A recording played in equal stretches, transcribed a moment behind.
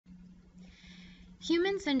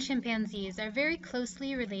Humans and chimpanzees are very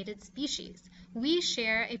closely related species. We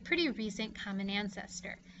share a pretty recent common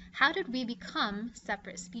ancestor. How did we become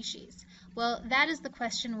separate species? Well, that is the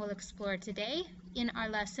question we'll explore today in our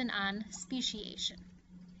lesson on speciation.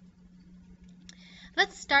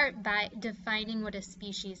 Let's start by defining what a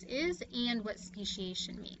species is and what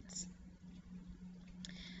speciation means.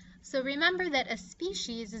 So remember that a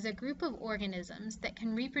species is a group of organisms that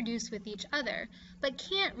can reproduce with each other, but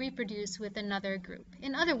can't reproduce with another group.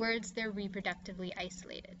 In other words, they're reproductively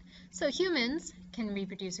isolated. So humans can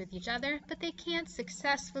reproduce with each other, but they can't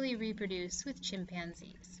successfully reproduce with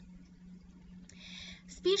chimpanzees.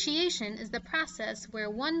 Speciation is the process where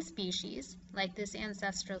one species, like this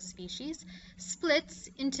ancestral species, splits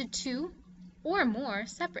into two or more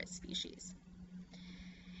separate species.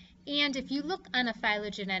 And if you look on a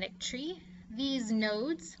phylogenetic tree, these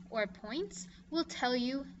nodes or points will tell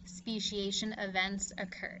you speciation events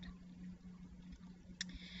occurred.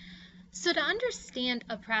 So to understand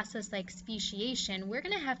a process like speciation, we're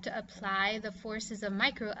going to have to apply the forces of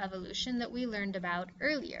microevolution that we learned about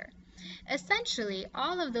earlier. Essentially,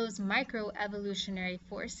 all of those microevolutionary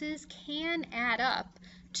forces can add up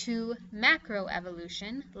to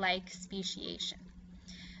macroevolution like speciation.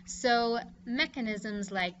 So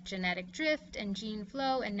mechanisms like genetic drift and gene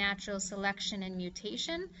flow and natural selection and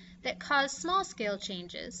mutation that cause small-scale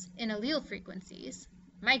changes in allele frequencies,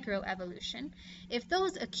 microevolution, if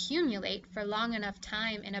those accumulate for long enough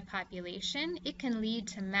time in a population, it can lead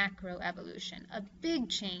to macroevolution, a big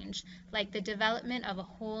change like the development of a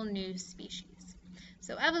whole new species.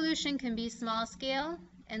 So evolution can be small-scale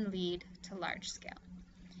and lead to large-scale.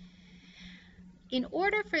 In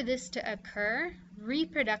order for this to occur,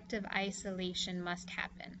 reproductive isolation must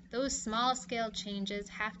happen. Those small-scale changes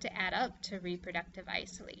have to add up to reproductive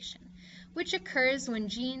isolation, which occurs when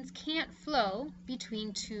genes can't flow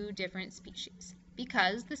between two different species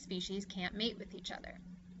because the species can't mate with each other.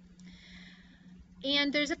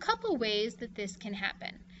 And there's a couple ways that this can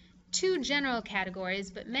happen. Two general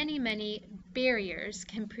categories, but many barriers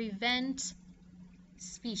can prevent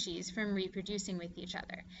species from reproducing with each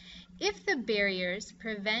other. If the barriers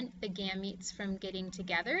prevent the gametes from getting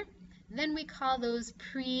together, then we call those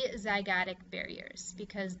pre-zygotic barriers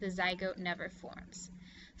because the zygote never forms.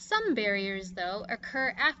 Some barriers, though,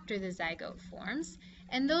 occur after the zygote forms,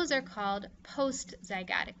 and those are called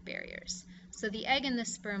post-zygotic barriers. So the egg and the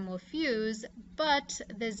sperm will fuse, but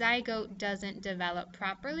the zygote doesn't develop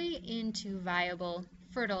properly into viable,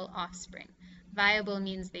 fertile offspring. Viable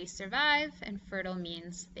means they survive, and fertile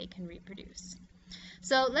means they can reproduce.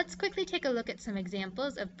 So let's quickly take a look at some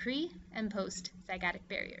examples of pre- and post-zygotic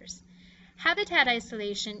barriers. Habitat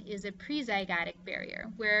isolation is a pre-zygotic barrier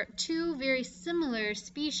where two very similar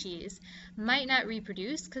species might not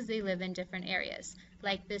reproduce because they live in different areas.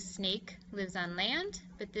 Like this snake lives on land,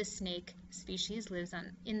 but this snake species lives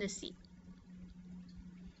in the sea.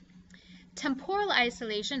 Temporal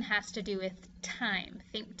isolation has to do with time.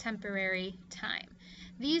 Think temporary time.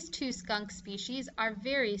 These two skunk species are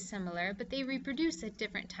very similar, but they reproduce at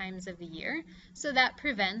different times of the year, so that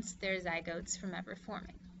prevents their zygotes from ever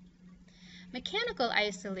forming. Mechanical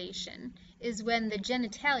isolation is when the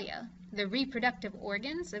genitalia, the reproductive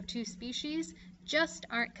organs of two species, just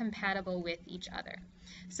aren't compatible with each other.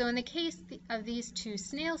 So in the case of these two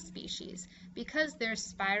snail species, because their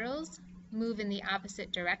spirals move in the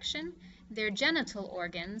opposite direction, their genital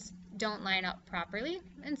organs don't line up properly,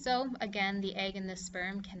 and so, again, the egg and the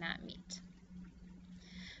sperm cannot meet.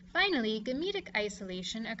 Finally, gametic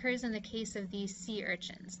isolation occurs in the case of these sea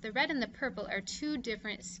urchins. The red and the purple are two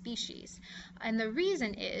different species, and the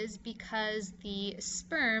reason is because the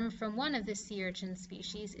sperm from one of the sea urchin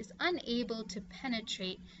species is unable to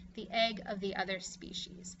penetrate the egg of the other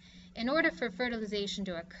species. In order for fertilization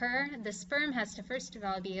to occur, the sperm has to first of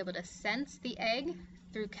all be able to sense the egg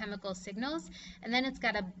through chemical signals, and then it's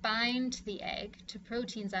got to bind to the egg, to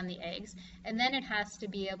proteins on the eggs, and then it has to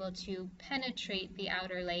be able to penetrate the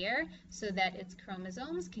outer layer so that its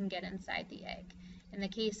chromosomes can get inside the egg. In the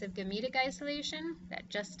case of gametic isolation, that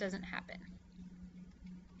just doesn't happen.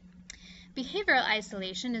 Behavioral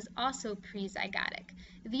isolation is also pre-zygotic.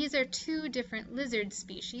 These are two different lizard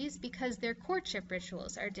species because their courtship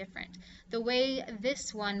rituals are different. The way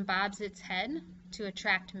this one bobs its head to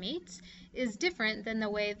attract mates is different than the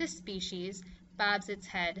way this species bobs its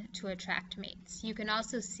head to attract mates. You can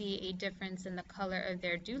also see a difference in the color of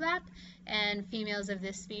their dewlap, and females of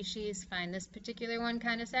this species find this particular one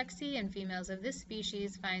kind of sexy, and females of this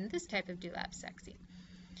species find this type of dewlap sexy.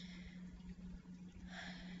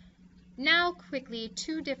 Now, quickly,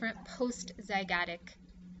 two different post-zygotic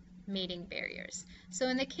mating barriers. So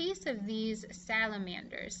in the case of these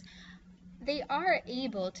salamanders, They are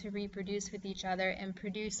able to reproduce with each other and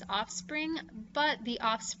produce offspring, but the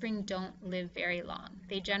offspring don't live very long.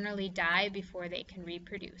 They generally die before they can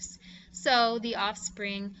reproduce. So the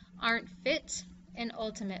offspring aren't fit and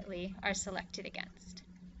ultimately are selected against.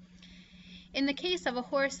 In the case of a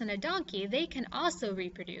horse and a donkey, they can also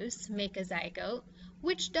reproduce, make a zygote,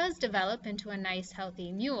 which does develop into a nice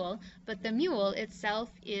healthy mule, but the mule itself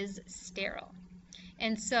is sterile.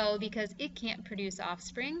 And so, because it can't produce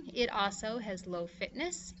offspring, it also has low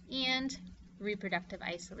fitness and reproductive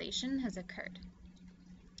isolation has occurred.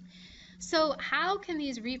 So how can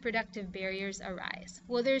these reproductive barriers arise?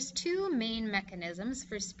 Well, there's two main mechanisms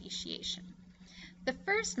for speciation. The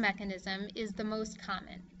first mechanism is the most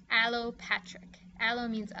common, allopatric. Allo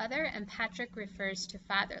means other and patric refers to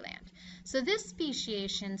fatherland. So this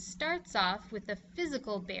speciation starts off with a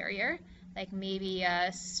physical barrier, like maybe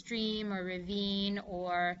a stream or ravine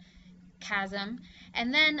or chasm,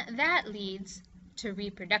 and then that leads to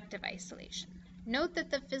reproductive isolation. Note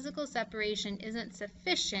that the physical separation isn't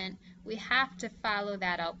sufficient. We have to follow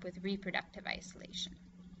that up with reproductive isolation.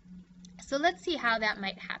 So let's see how that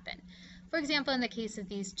might happen. For example, in the case of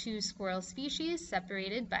these two squirrel species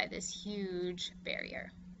separated by this huge barrier.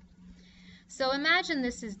 So imagine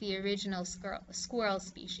this is the original squirrel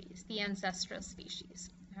species, the ancestral species.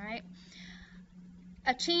 All right.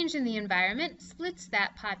 A change in the environment splits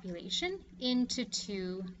that population into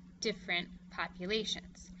two different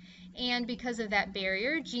populations. And because of that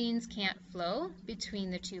barrier, genes can't flow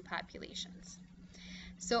between the two populations.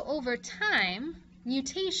 So over time,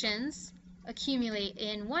 mutations accumulate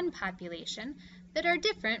in one population that are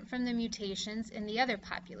different from the mutations in the other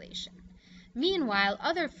population. Meanwhile,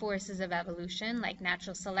 other forces of evolution, like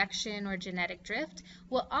natural selection or genetic drift,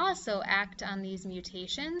 will also act on these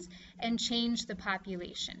mutations and change the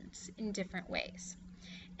populations in different ways.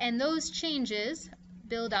 And those changes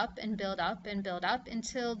build up and build up and build up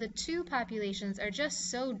until the two populations are just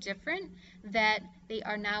so different that they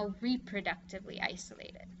are now reproductively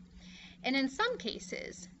isolated. And in some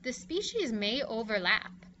cases, the species may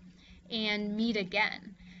overlap and meet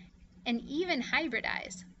again, and even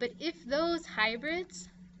hybridize. But if those hybrids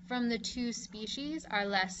from the two species are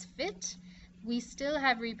less fit, we still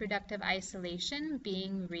have reproductive isolation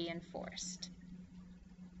being reinforced.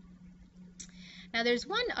 Now there's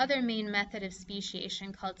one other main method of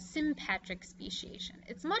speciation called sympatric speciation.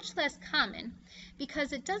 It's much less common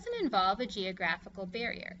because it doesn't involve a geographical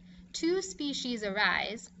barrier. Two species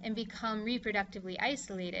arise and become reproductively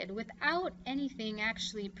isolated without anything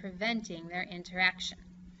actually preventing their interaction.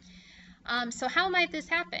 So how might this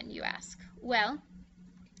happen, you ask? Well,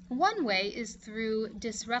 one way is through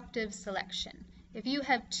disruptive selection. If you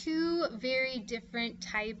have two very different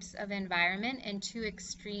types of environment and two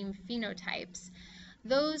extreme phenotypes,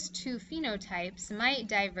 those two phenotypes might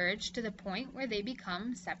diverge to the point where they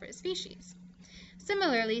become separate species.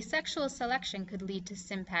 Similarly, sexual selection could lead to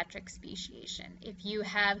sympatric speciation. If you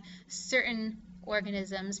have certain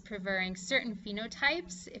organisms preferring certain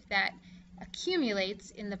phenotypes, if that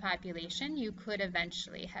accumulates in the population, you could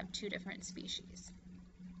eventually have two different species.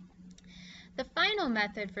 The final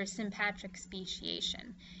method for sympatric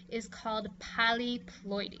speciation is called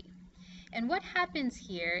polyploidy. And what happens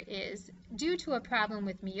here is, due to a problem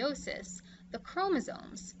with meiosis, the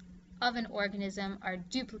chromosomes of an organism are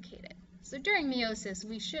duplicated. So during meiosis,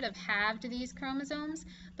 we should have halved these chromosomes,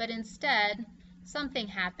 but instead, something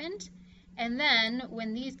happened. And then,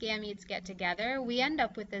 when these gametes get together, we end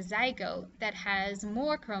up with a zygote that has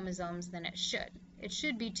more chromosomes than it should. It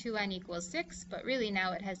should be 2n equals 6, but really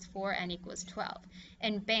now it has 4n equals 12.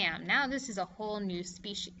 And bam, now this is a whole new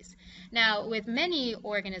species. Now, with many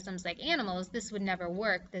organisms like animals, this would never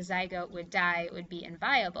work. The zygote would die, it would be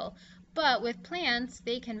inviable. But with plants,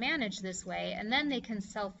 they can manage this way, and then they can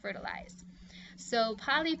self-fertilize. So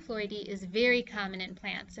polyploidy is very common in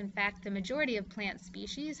plants. In fact, the majority of plant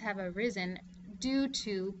species have arisen due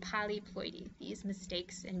to polyploidy, these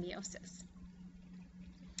mistakes in meiosis.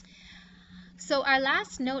 So our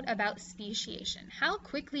last note about speciation. How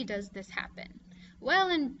quickly does this happen?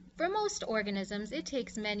 Well, for most organisms, it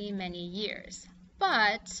takes many, many years,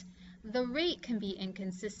 but the rate can be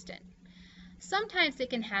inconsistent. Sometimes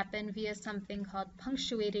it can happen via something called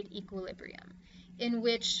punctuated equilibrium, in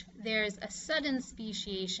which there's a sudden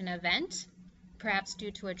speciation event, perhaps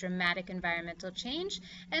due to a dramatic environmental change,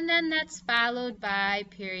 and then that's followed by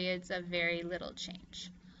periods of very little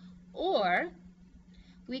change. Or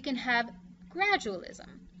we can have gradualism,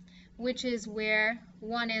 which is where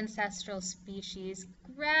one ancestral species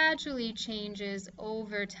gradually changes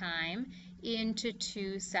over time into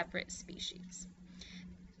two separate species.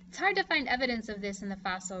 It's hard to find evidence of this in the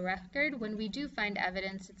fossil record. When we do find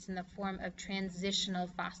evidence, it's in the form of transitional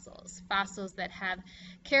fossils, fossils that have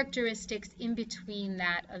characteristics in between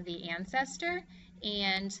that of the ancestor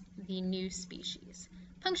and the new species.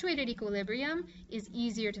 Punctuated equilibrium is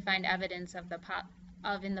easier to find evidence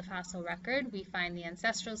of in the fossil record. We find the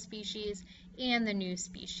ancestral species and the new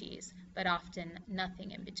species, but often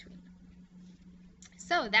nothing in between.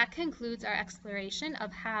 So that concludes our exploration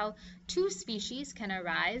of how two species can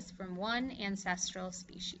arise from one ancestral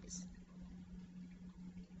species.